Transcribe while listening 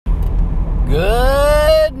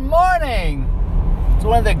Good morning. It's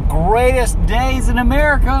one of the greatest days in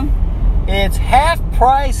America. It's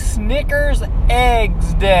half-price Snickers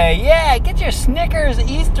Eggs Day. Yeah, get your Snickers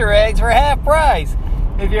Easter eggs for half price.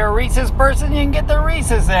 If you're a Reese's person, you can get the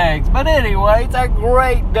Reese's eggs. But anyway, it's a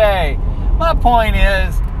great day. My point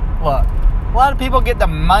is, look, a lot of people get the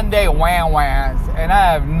Monday wham-whams, and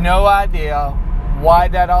I have no idea why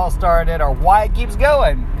that all started or why it keeps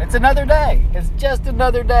going. It's another day. It's just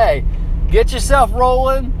another day. Get yourself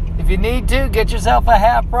rolling. If you need to, get yourself a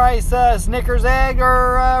half-price Snickers egg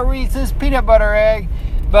or Reese's peanut butter egg.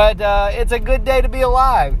 But it's a good day to be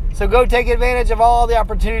alive. So go take advantage of all the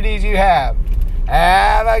opportunities you have.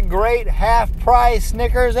 Have a great half-price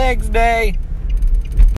Snickers Eggs Day.